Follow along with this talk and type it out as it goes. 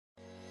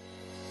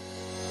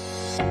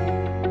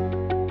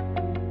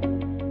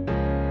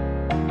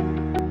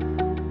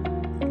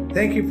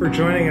Thank you for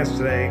joining us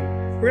today.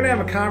 We're going to have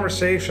a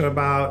conversation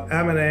about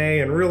M&A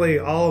and really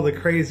all of the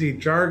crazy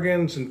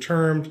jargons and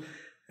terms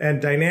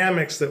and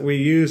dynamics that we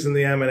use in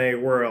the M&A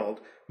world.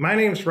 My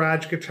name is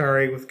Raj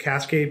Kothari with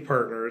Cascade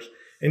Partners,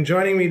 and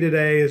joining me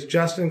today is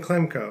Justin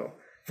Klimko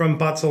from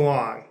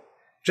Butzel.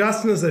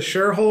 Justin is the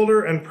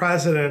shareholder and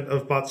president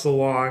of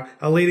Butzel,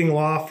 a leading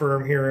law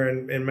firm here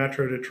in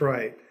Metro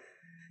Detroit.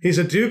 He's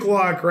a Duke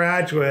Law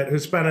graduate who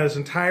spent his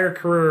entire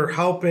career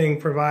helping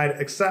provide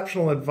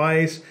exceptional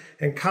advice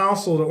and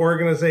counsel to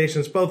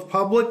organizations, both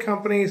public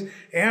companies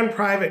and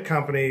private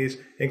companies,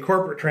 in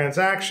corporate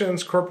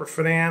transactions, corporate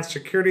finance,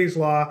 securities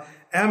law,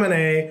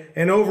 M&A,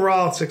 and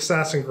overall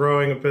success in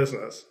growing a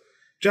business.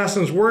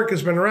 Justin's work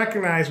has been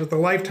recognized with the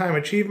Lifetime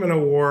Achievement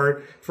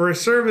Award for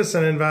his service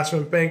in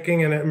investment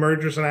banking and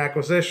mergers and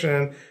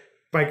acquisition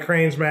by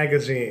Crain's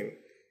Magazine.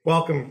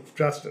 Welcome,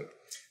 Justin.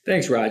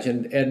 Thanks, Raj.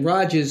 And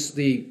Raj is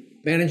the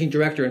managing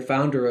director and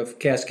founder of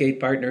Cascade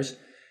Partners.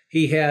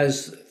 He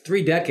has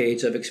 3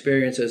 decades of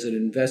experience as an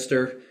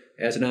investor,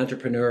 as an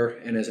entrepreneur,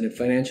 and as a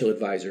financial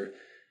advisor.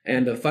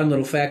 And a fun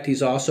little fact,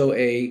 he's also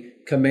a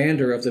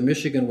commander of the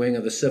Michigan wing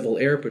of the Civil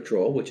Air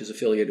Patrol, which is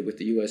affiliated with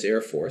the U.S. Air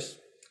Force.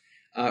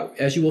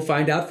 As you will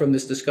find out from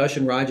this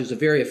discussion, Raj is a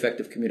very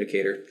effective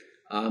communicator,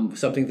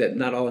 something that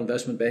not all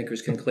investment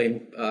bankers can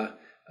claim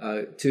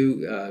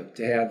to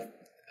have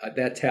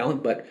that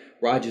talent, but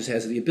Raj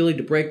has the ability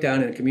to break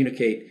down and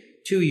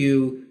communicate to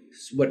you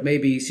what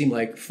maybe seem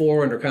like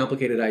foreign or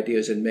complicated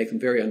ideas and make them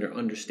very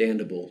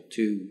understandable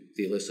to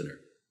the listener.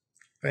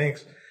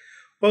 Thanks.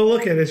 Well,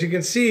 look, as you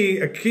can see,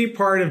 a key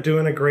part of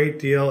doing a great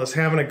deal is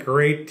having a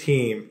great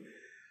team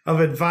of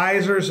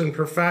advisors and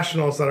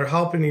professionals that are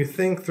helping you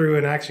think through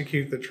and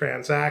execute the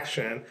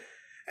transaction.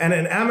 And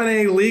an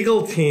M&A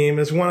legal team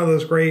is one of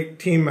those great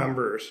team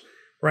members,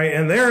 right?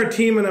 And they're a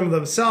team in them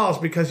themselves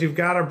because you've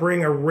got to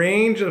bring a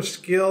range of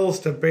skills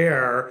to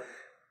bear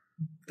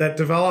that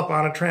develop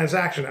on a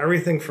transaction,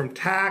 everything from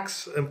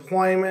tax,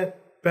 employment,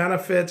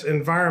 benefits,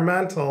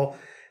 environmental,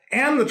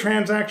 and the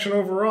transaction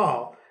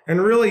overall.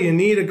 And really, you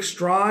need a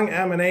strong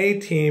M&A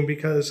team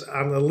because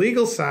on the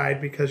legal side,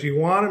 because you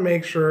want to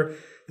make sure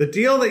the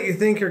deal that you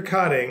think you're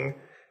cutting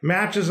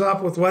matches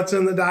up with what's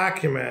in the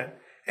document.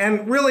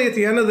 And really, at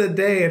the end of the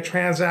day, a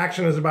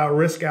transaction is about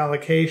risk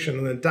allocation,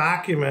 and the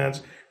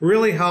documents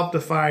really help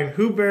define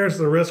who bears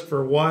the risk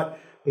for what,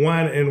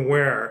 when, and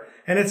where.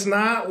 And it's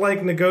not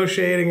like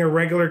negotiating a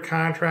regular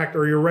contract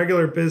or your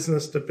regular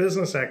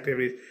business-to-business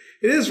activities.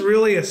 It is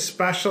really a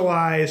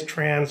specialized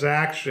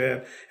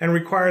transaction and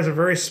requires a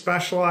very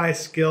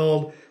specialized,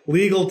 skilled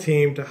legal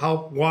team to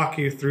help walk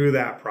you through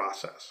that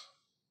process.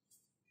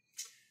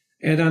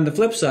 And on the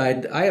flip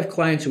side, I have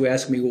clients who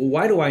ask me, well,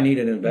 why do I need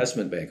an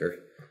investment banker?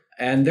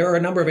 And there are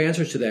a number of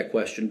answers to that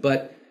question,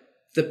 but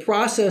the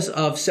process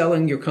of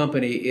selling your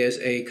company is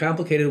a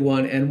complicated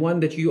one and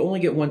one that you only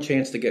get one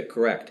chance to get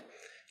correct.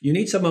 You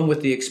need someone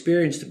with the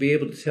experience to be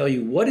able to tell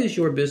you what is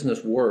your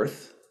business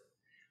worth,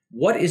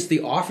 what is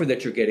the offer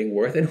that you're getting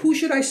worth, and who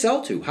should I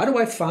sell to? How do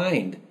I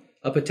find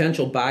a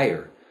potential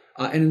buyer?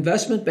 An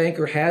investment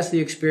banker has the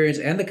experience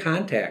and the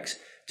contacts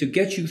to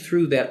get you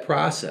through that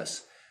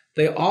process.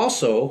 They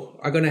also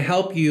are going to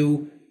help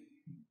you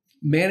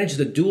manage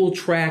the dual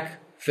track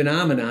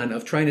phenomenon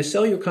of trying to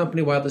sell your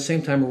company while at the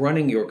same time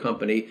running your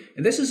company.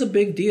 And this is a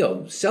big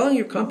deal. Selling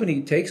your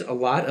company takes a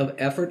lot of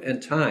effort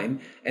and time,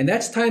 and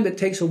that's time that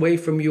takes away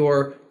from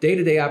your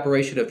day-to-day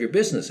operation of your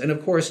business. And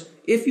of course,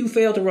 if you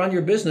fail to run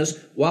your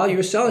business while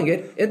you're selling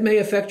it, it may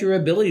affect your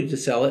ability to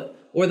sell it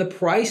or the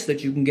price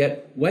that you can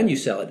get when you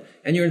sell it.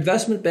 And your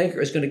investment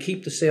banker is going to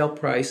keep the sale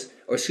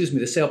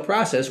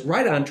process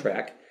right on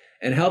track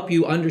and help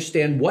you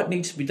understand what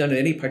needs to be done at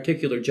any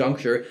particular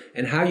juncture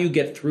and how you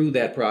get through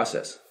that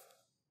process.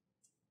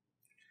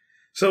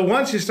 So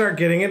once you start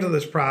getting into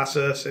this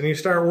process and you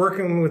start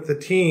working with the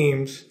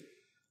teams,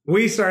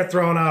 we start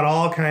throwing out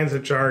all kinds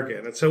of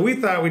jargon. And so we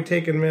thought we'd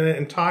take a minute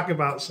and talk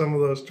about some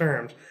of those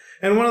terms.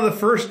 And one of the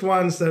first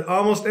ones that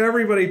almost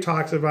everybody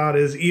talks about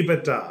is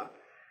EBITDA,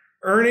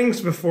 earnings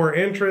before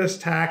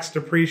interest, tax,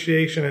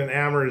 depreciation, and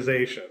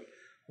amortization.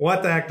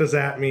 What the heck does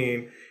that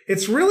mean?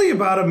 It's really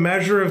about a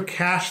measure of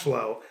cash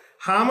flow.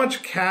 How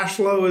much cash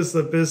flow is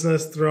the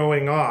business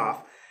throwing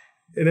off?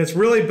 And it's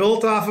really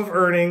built off of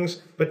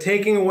earnings, but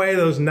taking away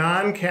those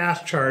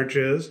non-cash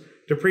charges,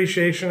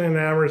 depreciation and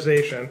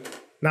amortization,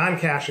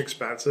 non-cash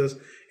expenses,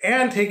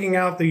 and taking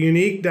out the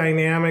unique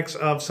dynamics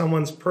of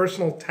someone's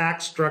personal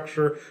tax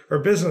structure or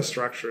business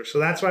structure. So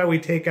that's why we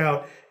take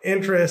out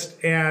interest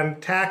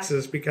and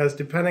taxes, because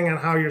depending on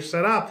how you're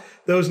set up,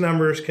 those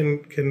numbers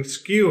can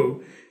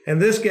skew.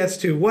 And this gets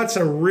to what's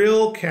a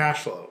real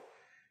cash flow.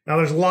 Now,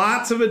 there's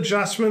lots of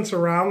adjustments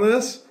around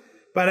this,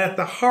 but at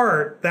the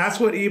heart, that's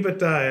what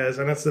EBITDA is,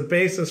 and it's the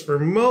basis for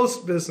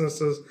most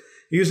businesses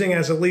using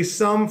as at least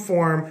some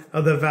form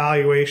of the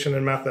valuation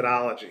and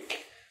methodology.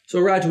 So,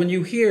 Raj, when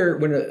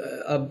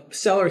a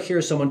seller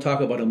hears someone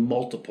talk about a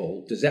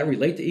multiple, does that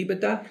relate to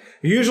EBITDA?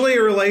 Usually it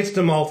relates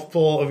to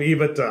multiple of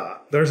EBITDA.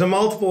 There's a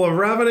multiple of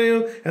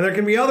revenue, and there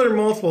can be other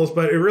multiples,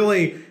 but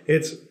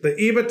it's the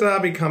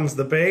EBITDA becomes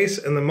the base,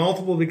 and the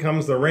multiple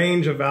becomes the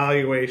range of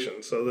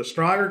valuation. So the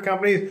stronger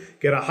companies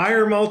get a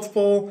higher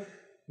multiple,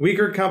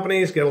 weaker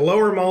companies get a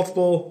lower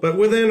multiple, but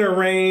within a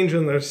range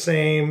in their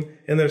same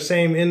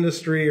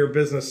industry or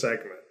business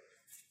segment.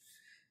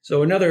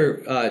 So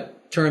another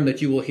term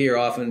that you will hear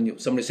often,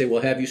 somebody say,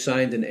 well, have you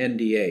signed an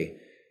NDA?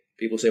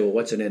 People say, well,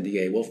 what's an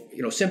NDA?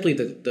 Well, simply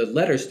the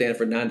letters stand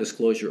for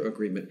non-disclosure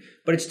agreement,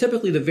 but it's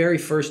typically the very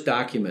first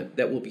document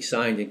that will be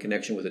signed in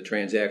connection with a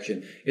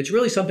transaction. It's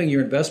really something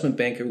your investment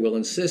banker will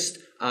insist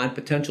on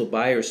potential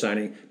buyers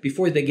signing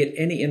before they get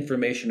any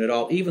information at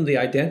all, even the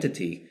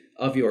identity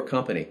of your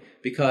company,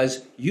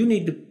 because you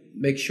need to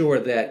make sure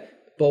that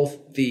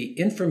both the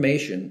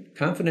information,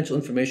 confidential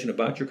information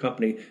about your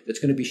company that's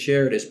going to be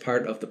shared as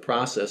part of the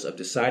process of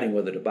deciding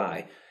whether to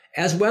buy,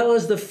 as well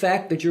as the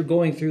fact that you're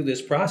going through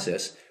this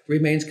process,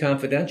 remains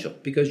confidential,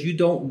 because you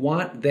don't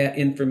want that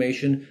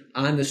information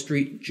on the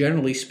street,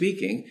 generally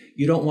speaking.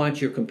 You don't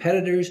want your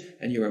competitors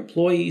and your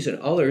employees and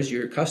others,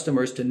 your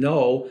customers, to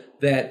know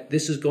that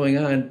this is going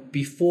on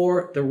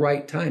before the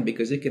right time,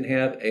 because it can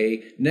have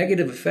a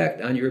negative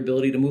effect on your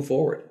ability to move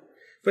forward.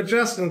 But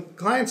Justin,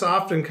 clients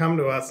often come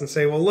to us and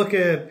say, well, look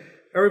at,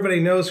 everybody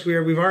knows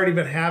we've already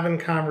been having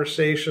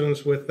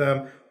conversations with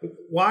them.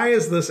 Why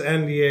is this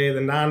NDA,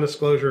 the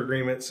non-disclosure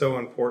agreement, so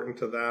important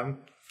to them?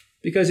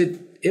 Because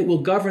it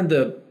will govern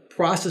the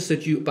process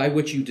by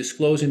which you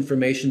disclose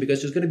information,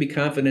 because there's going to be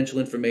confidential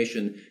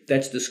information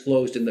that's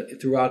disclosed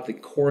throughout the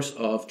course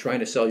of trying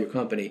to sell your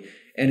company.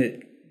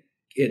 And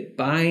it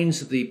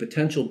binds the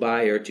potential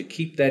buyer to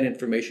keep that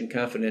information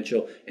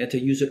confidential and to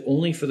use it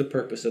only for the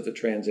purpose of the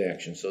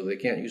transaction. So they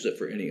can't use it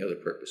for any other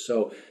purpose.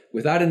 So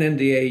without an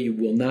NDA, you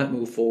will not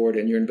move forward,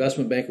 and your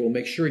investment banker will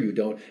make sure you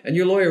don't. And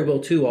your lawyer will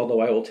too,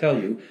 although I will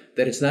tell you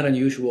that it's not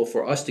unusual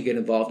for us to get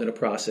involved in a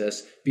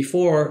process after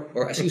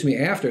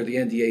the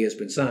NDA has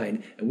been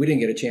signed and we didn't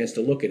get a chance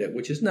to look at it,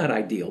 which is not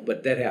ideal,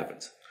 but that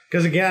happens.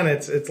 Because again,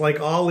 it's like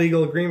all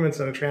legal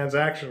agreements in a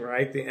transaction,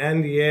 right? The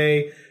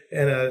NDA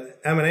in an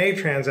M&A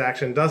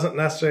transaction doesn't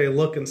necessarily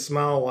look and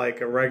smell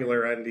like a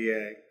regular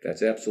NDA.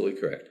 That's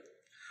absolutely correct.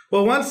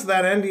 Well, once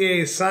that NDA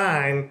is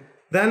signed,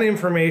 then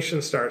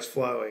information starts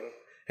flowing.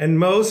 And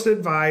most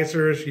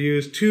advisors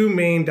use two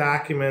main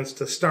documents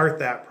to start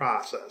that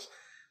process.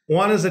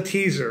 One is a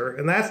teaser,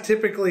 and that's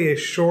typically a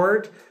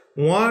short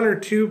 1 or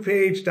 2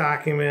 page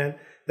document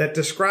that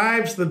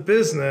describes the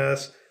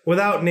business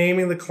without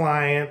naming the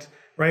client,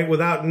 right?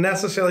 Without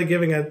necessarily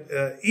giving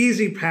an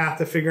easy path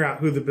to figure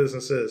out who the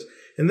business is.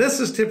 And this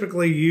is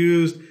typically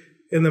used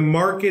in the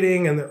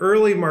marketing and the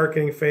early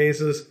marketing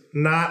phases,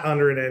 not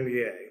under an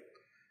NDA.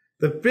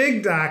 The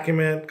big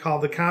document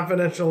called the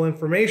Confidential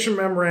Information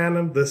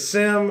Memorandum, the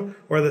CIM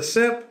or the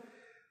SIP,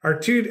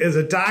 is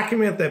a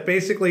document that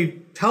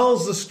basically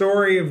tells the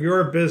story of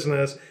your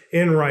business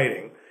in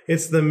writing.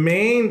 It's the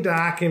main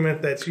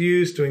document that's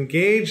used to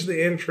engage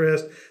the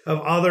interest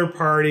of other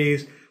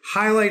parties,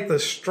 highlight the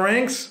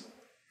strengths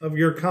of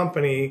your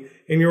company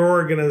in your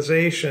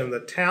organization,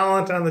 the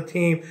talent on the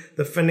team,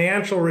 the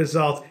financial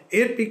results.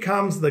 It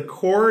becomes the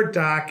core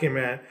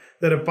document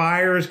that a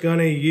buyer is going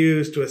to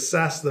use to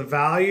assess the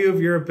value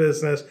of your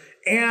business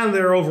and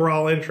their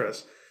overall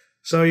interest.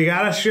 So you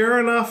got to share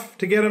enough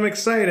to get them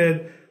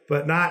excited,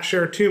 but not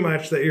share too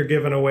much that you're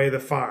giving away the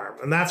farm.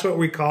 And that's what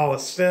we call a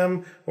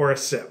CIM or a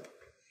SIP.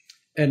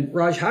 And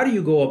Raj, how do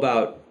you go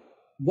about,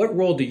 what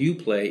role do you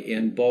play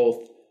in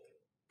both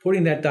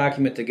putting that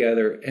document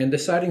together and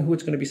deciding who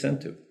it's going to be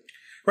sent to?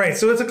 Right.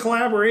 So it's a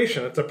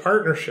collaboration. It's a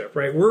partnership,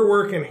 right? We're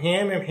working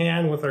hand in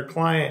hand with our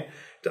client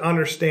to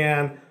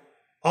understand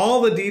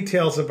all the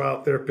details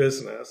about their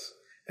business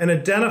and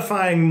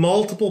identifying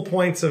multiple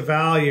points of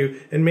value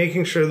and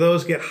making sure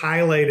those get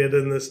highlighted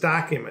in this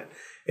document.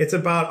 It's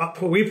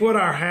about, we put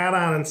our hat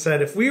on and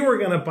said, if we were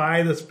going to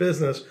buy this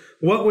business,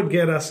 what would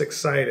get us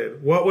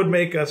excited? What would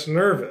make us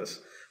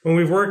nervous? When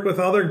we've worked with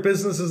other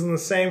businesses in the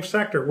same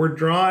sector, we're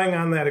drawing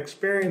on that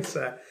experience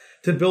set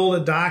to build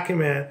a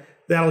document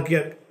that'll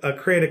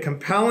create a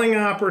compelling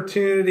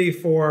opportunity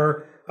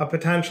for a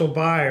potential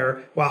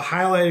buyer while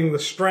highlighting the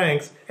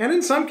strengths and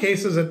in some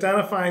cases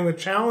identifying the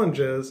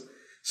challenges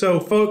so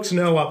folks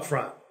know up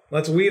front.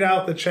 Let's weed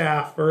out the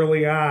chaff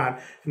early on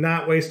and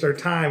not waste our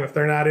time if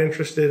they're not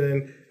interested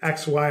in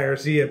X, Y, or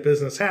Z a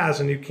business has.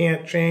 And you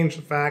can't change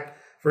the fact,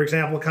 for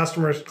example,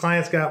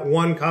 clients got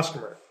one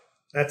customer.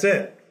 That's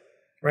it,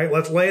 right?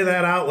 Let's lay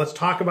that out. Let's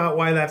talk about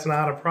why that's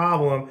not a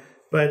problem.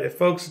 But if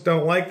folks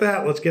don't like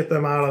that, let's get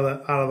them out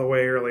of the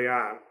way early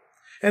on.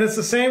 And it's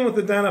the same with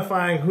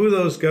identifying who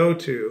those go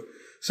to.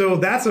 So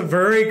that's a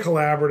very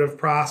collaborative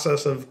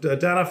process of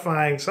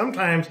identifying.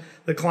 Sometimes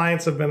the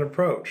clients have been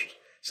approached.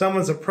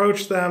 Someone's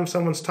approached them,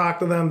 someone's talked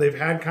to them, they've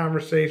had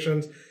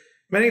conversations.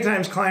 Many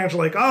times clients are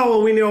like, oh,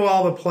 well, we know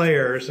all the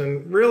players.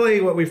 And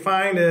really what we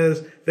find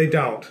is they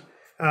don't.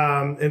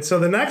 And so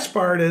the next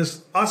part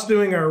is us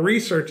doing our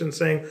research and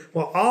saying,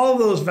 well, all of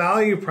those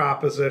value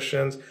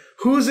propositions,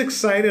 who's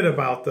excited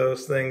about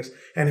those things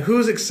and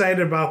who's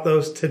excited about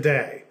those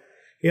today?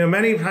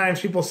 Many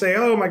times people say,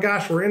 oh my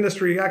gosh, we're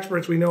industry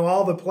experts. We know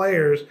all the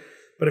players.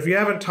 But if you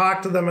haven't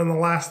talked to them in the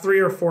last 3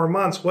 or 4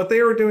 months, what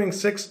they were doing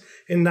 6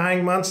 and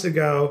 9 months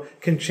ago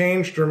can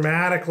change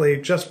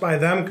dramatically just by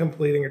them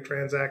completing a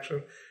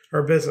transaction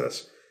or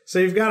business. So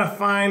you've got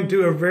to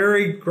do a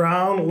very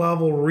ground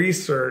level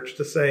research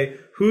to say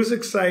who's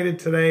excited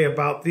today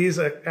about these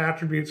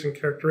attributes and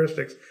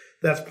characteristics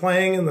that's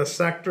playing in the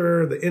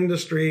sector, the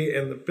industry,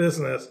 and the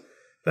business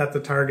that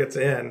the target's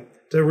in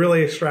to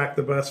really extract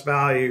the best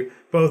value,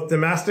 both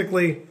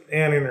domestically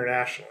and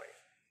internationally.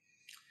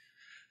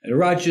 And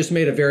Raj just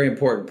made a very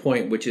important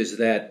point, which is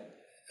that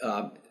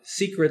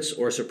secrets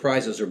or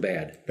surprises are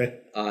bad.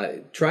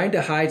 Trying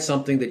to hide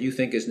something that you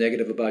think is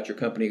negative about your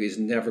company is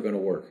never going to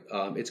work.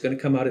 It's going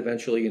to come out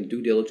eventually in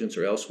due diligence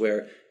or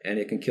elsewhere, and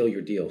it can kill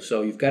your deal.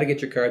 So you've got to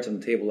get your cards on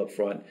the table up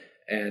front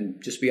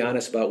and just be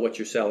honest about what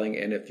you're selling.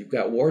 And if you've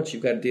got warts,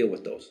 you've got to deal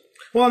with those.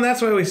 Well, and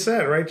that's why we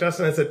said, right,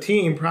 Justin, it's a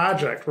team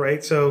project,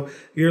 right? So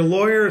your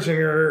lawyers and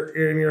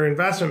your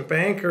investment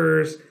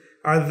bankers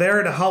are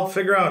there to help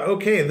figure out,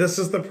 okay, this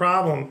is the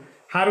problem.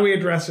 How do we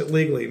address it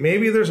legally?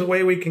 Maybe there's a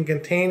way we can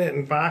contain it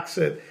and box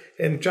it,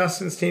 and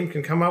Justin's team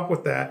can come up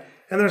with that.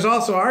 And there's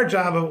also our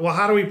job of, well,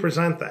 how do we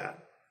present that?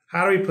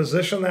 How do we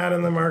position that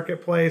in the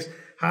marketplace?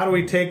 How do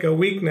we take a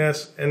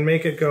weakness and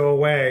make it go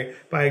away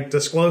by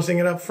disclosing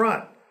it up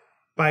front,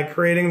 by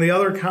creating the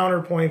other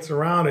counterpoints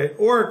around it,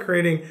 or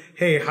creating,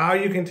 hey, how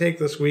you can take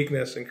this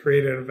weakness and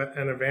create an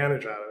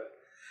advantage out of it.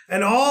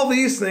 And all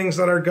these things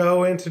that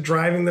go into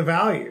driving the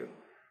value.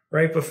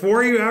 Right?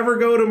 Before you ever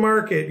go to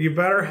market, you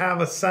better have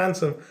a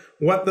sense of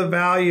what the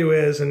value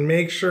is and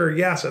make sure,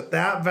 yes, at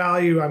that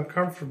value, I'm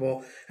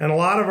comfortable. And a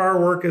lot of our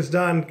work is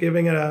done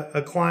giving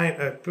a client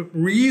a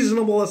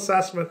reasonable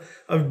assessment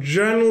of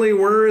generally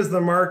where is the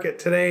market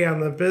today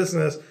on the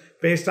business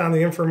based on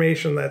the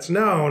information that's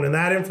known. And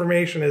that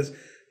information is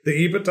the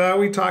EBITDA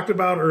we talked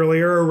about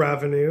earlier, or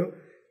revenue,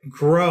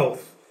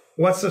 growth.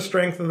 What's the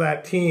strength of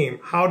that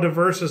team? How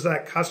diverse is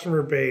that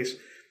customer base?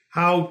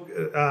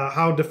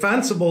 How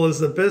defensible is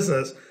the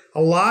business?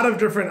 A lot of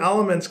different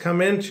elements come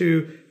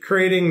into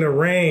creating the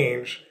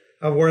range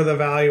of where the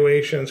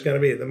valuation is going to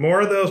be. The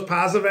more of those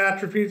positive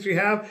attributes you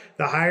have,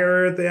 the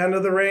higher at the end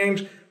of the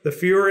range. The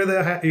fewer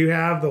that you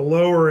have, the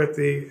lower at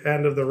the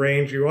end of the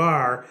range you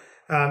are.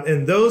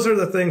 And those are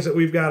the things that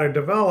we've got to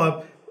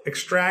develop,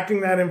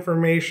 extracting that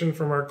information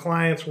from our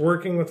clients,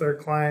 working with our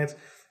clients,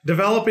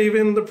 develop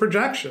even the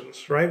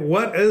projections, right?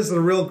 What is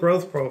the real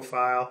growth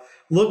profile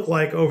look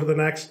like over the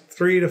next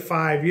 3 to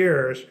 5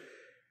 years?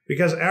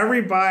 Because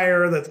every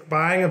buyer that's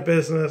buying a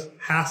business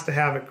has to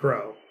have it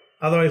grow.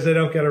 Otherwise, they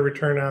don't get a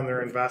return on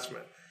their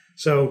investment.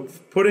 So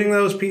putting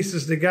those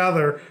pieces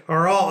together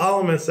are all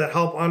elements that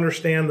help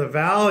understand the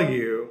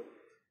value.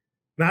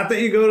 Not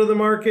that you go to the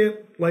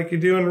market like you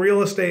do in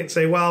real estate and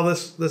say, well,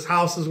 this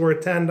house is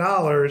worth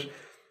 $10.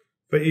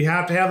 But you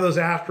have to have those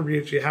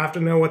attributes. You have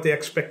to know what the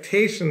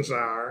expectations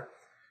are.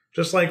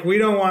 Just like we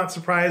don't want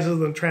surprises,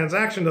 the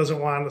transaction doesn't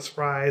want a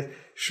surprise.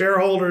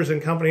 Shareholders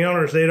and company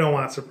owners, they don't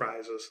want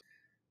surprises.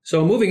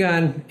 So moving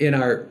on in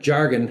our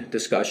jargon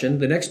discussion,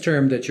 the next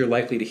term that you're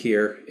likely to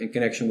hear in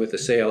connection with the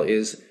sale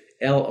is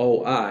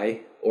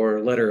LOI, or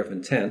letter of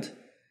intent.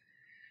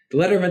 The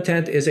letter of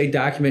intent is a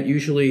document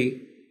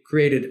usually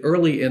created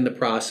early in the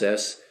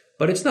process,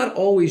 but it's not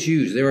always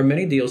used. There are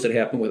many deals that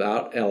happen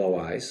without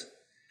LOIs.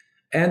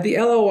 And the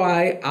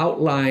LOI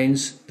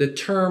outlines the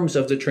terms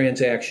of the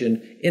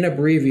transaction in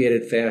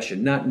abbreviated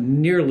fashion, not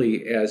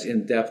nearly as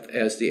in-depth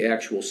as the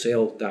actual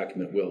sale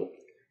document will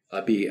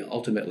be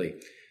ultimately.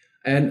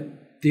 And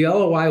the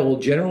LOI will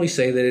generally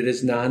say that it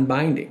is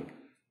non-binding.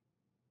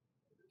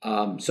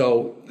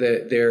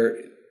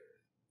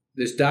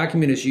 This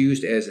document is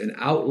used as an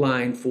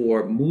outline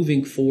for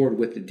moving forward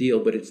with the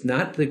deal, but it's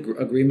not the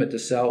agreement to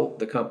sell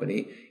the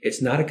company.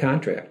 It's not a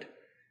contract.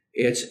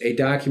 It's a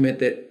document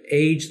that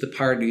aids the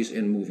parties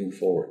in moving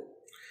forward.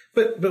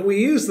 But we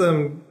use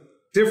them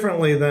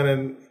differently than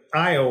an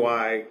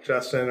IOI,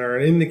 Justin, or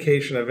an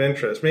indication of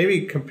interest.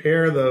 Maybe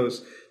compare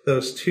those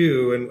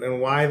two and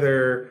why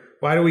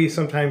do we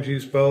sometimes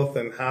use both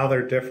and how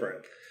they're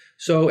different?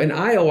 So an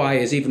IOI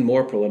is even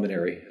more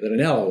preliminary than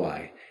an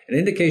LOI. An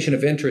indication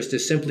of interest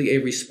is simply a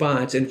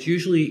response, and it's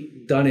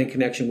usually done in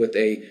connection with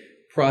a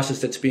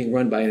process that's being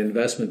run by an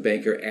investment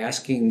banker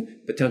asking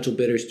potential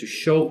bidders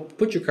to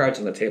put your cards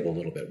on the table a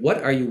little bit.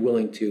 What are you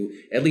willing to,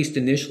 at least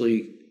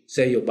initially,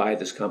 say you'll buy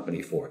this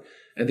company for?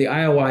 And the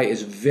IOI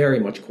is very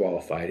much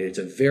qualified. It's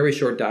a very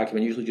short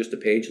document, usually just a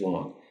page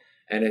long.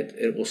 And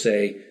it will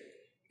say,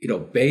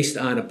 based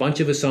on a bunch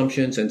of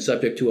assumptions and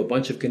subject to a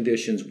bunch of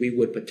conditions, we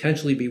would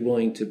potentially be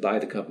willing to buy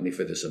the company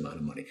for this amount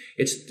of money.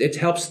 It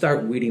helps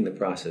start weeding the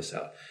process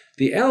out.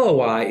 The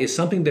LOI is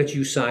something that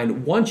you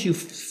sign once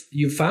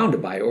you've found a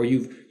buyer, or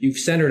you've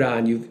centered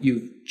on,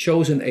 you've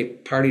chosen a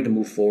party to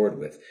move forward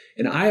with.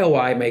 An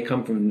IOI may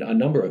come from a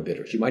number of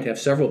bidders. You might have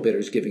several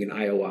bidders giving an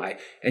IOI,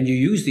 and you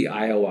use the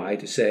IOI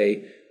to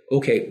say,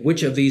 okay,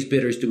 which of these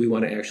bidders do we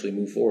want to actually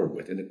move forward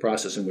with in the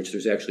process in which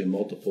there's actually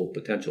multiple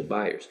potential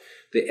buyers?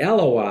 The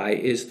LOI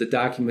is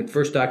the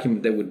first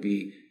document that would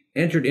be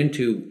entered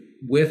into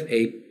with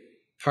a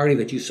party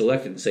that you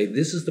selected and say,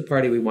 this is the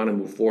party we want to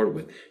move forward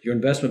with. Your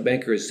investment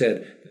banker has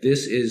said,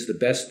 this is the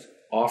best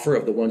offer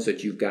of the ones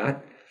that you've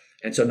got.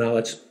 And so now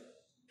let's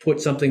put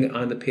something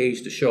on the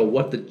page to show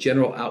what the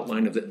general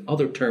outline of the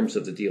other terms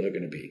of the deal are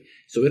going to be.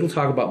 So it'll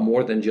talk about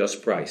more than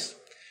just price.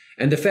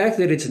 And the fact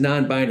that it's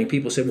non-binding,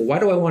 people say, well, why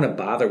do I want to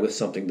bother with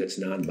something that's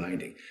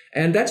non-binding?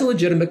 And that's a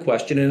legitimate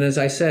question. And as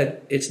I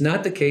said, it's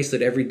not the case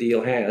that every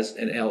deal has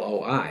an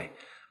LOI,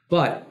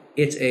 but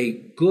it's a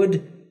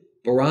good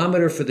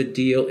barometer for the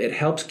deal. It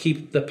helps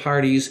keep the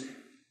parties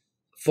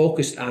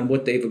focused on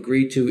what they've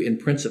agreed to in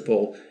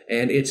principle.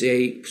 And it's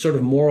a sort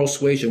of moral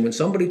suasion. When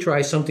somebody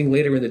tries something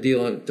later in the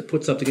deal to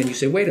put something in, you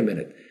say, wait a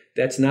minute,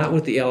 that's not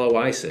what the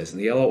LOI says.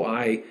 And the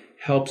LOI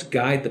helps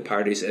guide the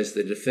parties as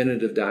the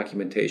definitive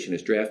documentation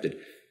is drafted.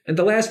 And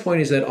the last point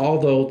is that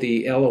although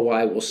the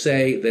LOI will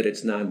say that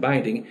it's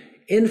non-binding,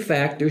 in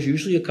fact, there's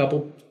usually a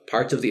couple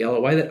parts of the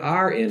LOI that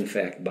are in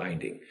fact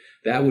binding.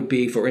 That would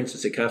be, for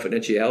instance, a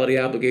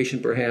confidentiality obligation,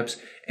 perhaps,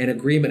 an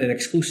agreement, an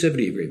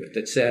exclusivity agreement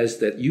that says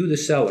that you, the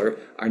seller,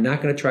 are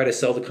not going to try to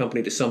sell the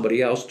company to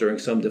somebody else during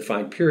some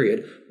defined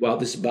period while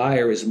this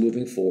buyer is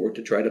moving forward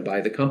to try to buy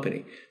the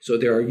company. So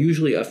there are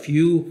usually a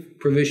few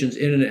provisions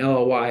in an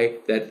LOI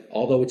that,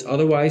 although it's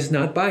otherwise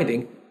not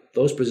binding,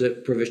 those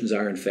provisions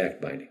are in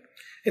fact binding.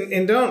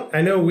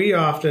 I know we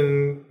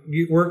often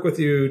work with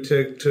you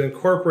to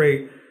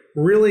incorporate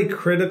really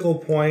critical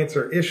points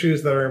or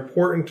issues that are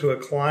important to a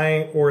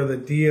client or the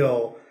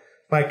deal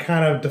by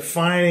kind of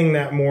defining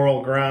that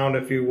moral ground,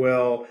 if you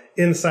will,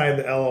 inside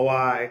the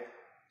LOI,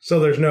 so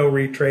there's no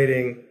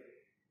retrading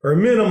or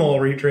minimal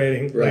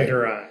retrading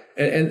later on.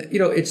 And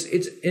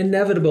it's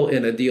inevitable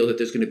in a deal that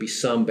there's going to be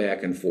some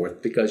back and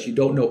forth because you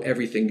don't know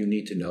everything you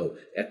need to know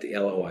at the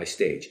LOI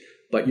stage.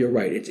 But you're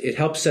right. It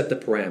helps set the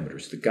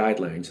parameters, the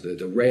guidelines,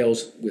 the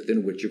rails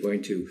within which you're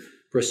going to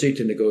proceed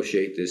to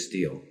negotiate this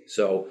deal.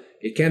 So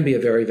it can be a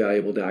very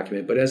valuable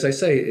document. But as I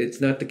say, it's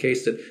not the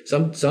case that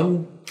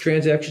some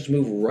transactions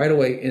move right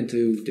away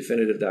into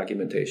definitive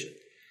documentation.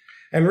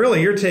 And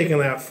really, you're taking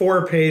that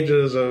 4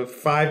 pages of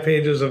 5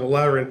 pages of a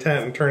letter of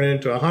intent and turn it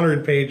into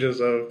 100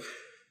 pages of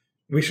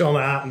we shall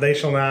not, they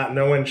shall not,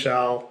 no one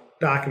shall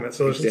document.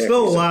 So there's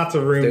still lots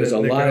of room to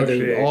negotiate.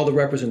 There's a lot of all the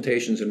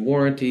representations and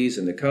warranties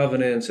and the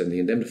covenants and the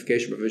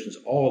indemnification provisions,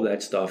 all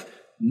that stuff.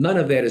 None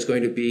of that is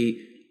going to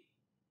be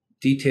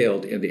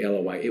detailed in the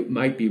LOI. It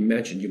might be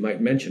mentioned. You might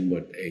mention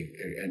what a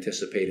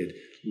anticipated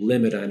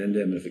limit on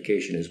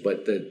indemnification is,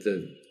 but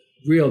the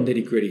real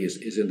nitty-gritty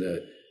is in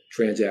the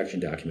transaction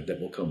document that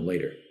will come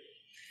later.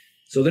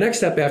 So the next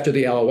step after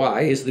the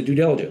LOI is the due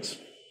diligence.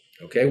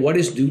 Okay, what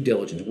is due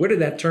diligence? Where did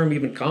that term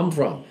even come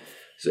from?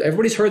 So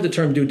everybody's heard the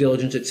term due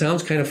diligence. It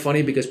sounds kind of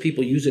funny because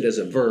people use it as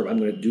a verb.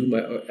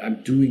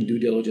 I'm doing due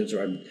diligence,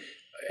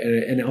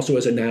 and also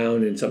as a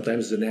noun and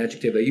sometimes as an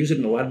adjective. They use it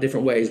in a lot of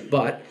different ways,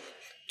 but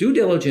due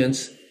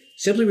diligence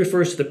simply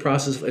refers to the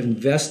process of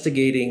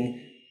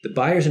investigating the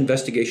buyer's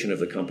investigation of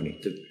the company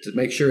to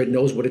make sure it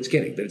knows what it's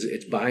getting, that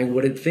it's buying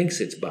what it thinks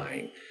it's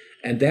buying.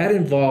 And that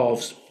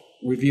involves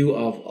review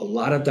of a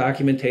lot of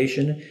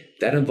documentation.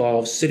 That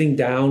involves sitting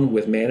down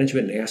with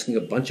management and asking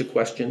a bunch of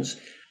questions.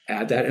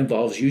 That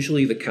involves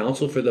usually the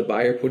counsel for the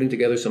buyer putting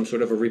together some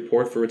sort of a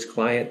report for its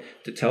client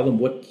to tell them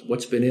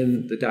what's been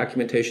in the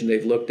documentation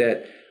they've looked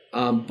at.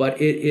 But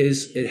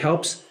it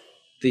helps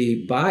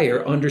the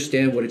buyer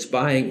understand what it's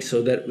buying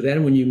so that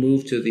then when you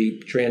move to the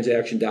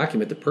transaction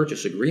document, the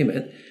purchase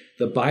agreement,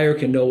 the buyer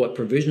can know what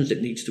provisions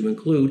it needs to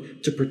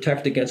include to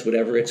protect against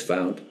whatever it's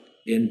found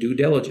in due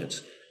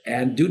diligence.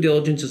 And due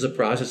diligence is a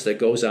process that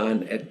goes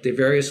on at the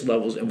various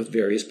levels and with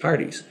various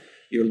parties.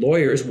 Your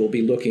lawyers will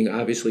be looking,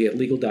 obviously, at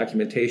legal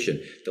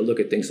documentation. They'll look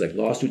at things like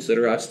lawsuits that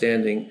are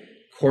outstanding,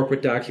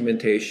 corporate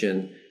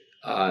documentation,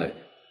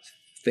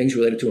 things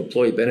related to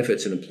employee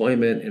benefits and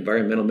employment,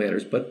 environmental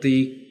matters. But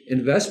the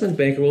investment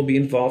banker will be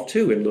involved,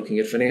 too, in looking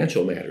at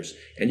financial matters.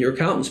 And your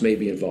accountants may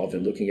be involved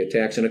in looking at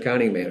tax and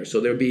accounting matters. So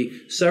there'll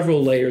be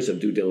several layers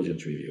of due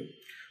diligence review.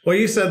 Well,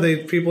 you said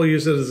that people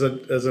use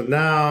it as a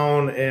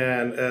noun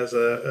and as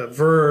a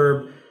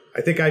verb.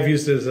 I think I've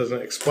used it as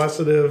an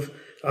expletive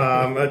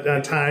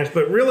at times.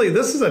 But really,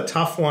 this is a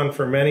tough one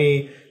for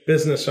many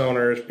business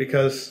owners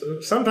because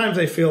sometimes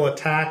they feel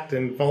attacked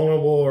and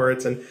vulnerable, or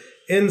it's an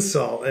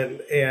insult.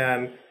 And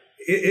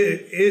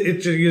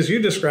it as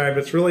you described,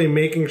 it's really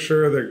making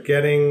sure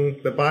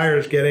the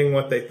buyer's getting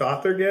what they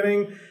thought they're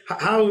getting.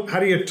 How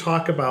do you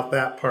talk about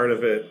that part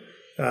of it?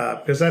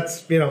 Because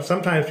that's,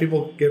 sometimes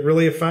people get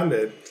really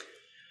offended.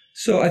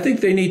 So I think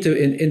they need to,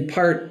 in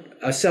part,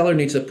 a seller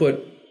needs to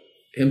put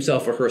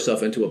himself or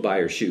herself into a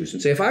buyer's shoes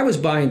and say, if I was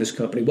buying this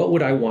company, what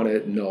would I want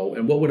to know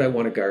and what would I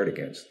want to guard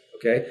against?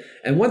 Okay.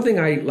 And one thing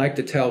I like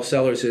to tell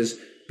sellers is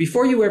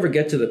before you ever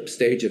get to the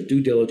stage of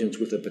due diligence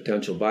with a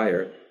potential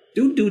buyer,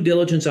 do due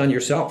diligence on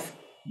yourself.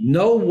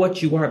 Know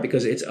what you are,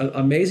 because it's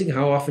amazing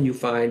how often you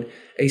find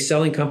a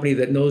selling company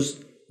that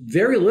knows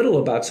very little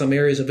about some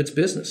areas of its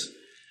business.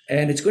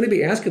 And it's going to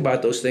be asked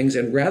about those things.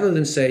 And rather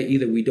than say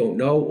either we don't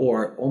know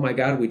or, oh my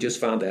God, we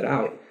just found that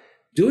out,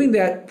 doing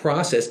that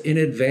process in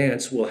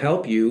advance will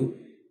help you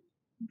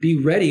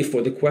be ready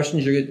for the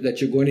questions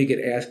that you're going to get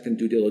asked in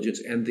due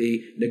diligence and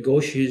the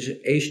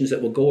negotiations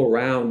that will go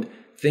around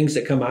things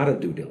that come out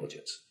of due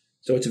diligence.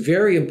 So it's a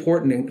very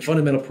important and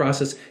fundamental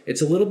process.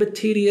 It's a little bit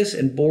tedious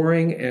and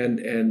boring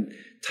and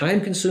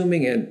time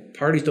consuming, and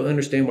parties don't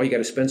understand why you got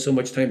to spend so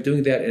much time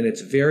doing that. And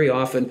it's very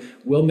often,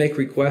 we'll make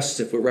requests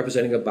if we're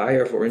representing a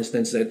buyer, for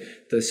instance, that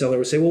the seller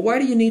will say, well, why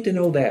do you need to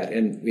know that?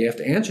 And we have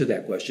to answer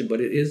that question. But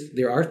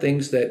there are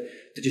things that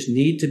just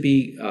need to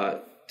be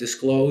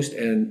disclosed,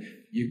 and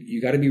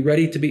you got to be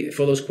ready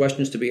for those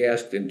questions to be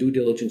asked, and due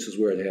diligence is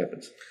where it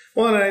happens.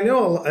 Well, and I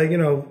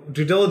know,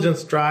 due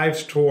diligence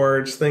drives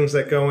towards things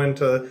that go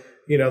into,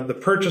 the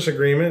purchase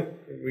agreement.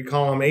 We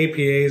call them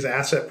APAs,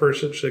 asset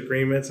purchase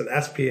agreements, and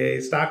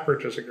SPAs, stock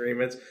purchase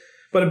agreements.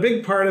 But a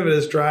big part of it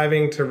is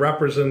driving to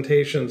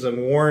representations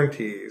and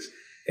warranties.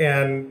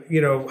 And,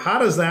 how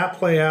does that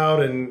play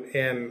out?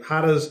 And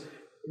how does,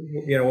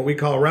 what we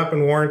call rep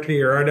and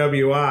warranty, or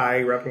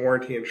RWI, rep and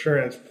warranty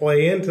insurance,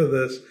 play into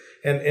this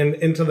and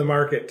into the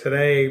market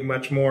today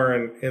much more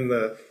in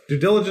the due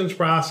diligence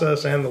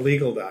process and the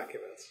legal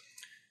documents?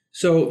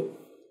 So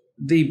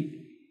the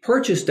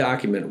purchase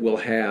document will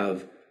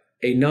have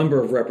a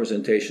number of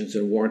representations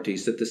and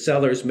warranties that the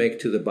sellers make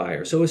to the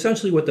buyer. So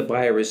essentially what the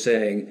buyer is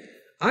saying,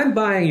 I'm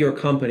buying your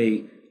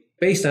company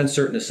based on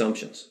certain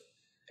assumptions.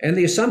 And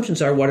the assumptions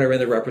are what are in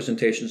the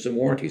representations and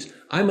warranties.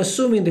 I'm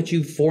assuming that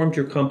you've formed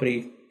your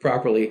company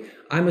properly.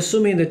 I'm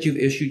assuming that you've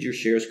issued your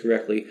shares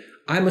correctly.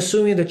 I'm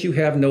assuming that you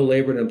have no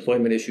labor and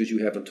employment issues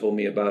you haven't told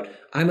me about.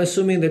 I'm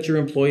assuming that your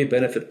employee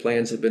benefit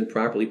plans have been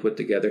properly put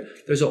together.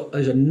 There's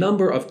a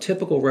number of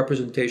typical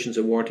representations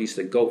and warranties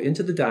that go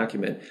into the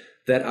document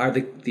that are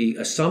the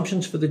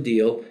assumptions for the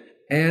deal.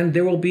 And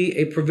there will be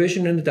a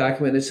provision in the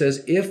document that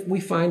says, if we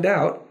find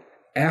out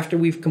after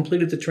we've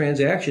completed the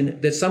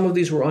transaction that some of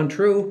these were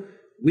untrue,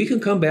 we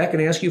can come back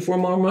and ask you for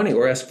more money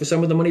or ask for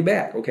some of the money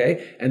back,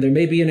 okay? And there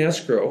may be an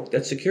escrow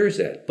that secures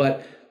that.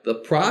 But the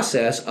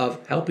process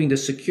of helping to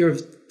secure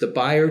the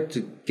buyer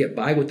to get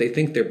by what they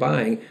think they're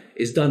buying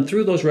is done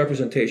through those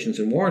representations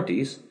and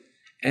warranties.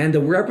 And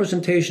the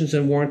representations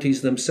and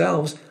warranties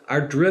themselves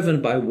are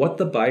driven by what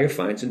the buyer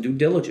finds in due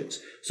diligence.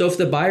 So if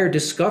the buyer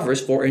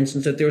discovers, for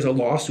instance, that there's a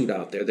lawsuit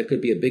out there that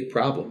could be a big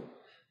problem,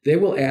 they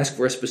will ask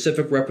for a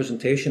specific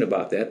representation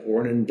about that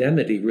or an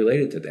indemnity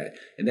related to that.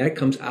 And that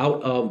comes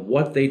out of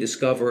what they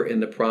discover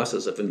in the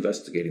process of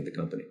investigating the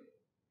company.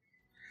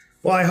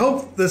 Well, I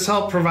hope this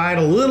helped provide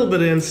a little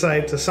bit of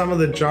insight to some of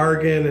the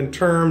jargon and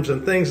terms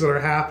and things that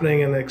are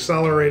happening in the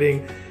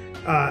accelerating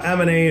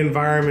M&A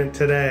environment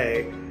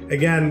today.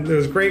 Again, there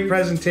was a great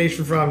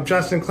presentation from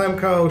Justin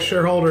Klimko,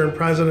 shareholder and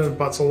president of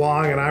Butzel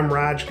Long, and I'm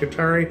Raj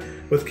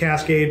Kothari with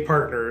Cascade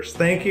Partners.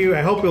 Thank you.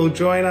 I hope you'll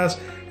join us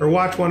or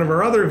watch one of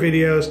our other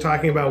videos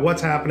talking about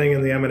what's happening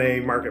in the M&A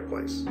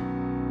marketplace.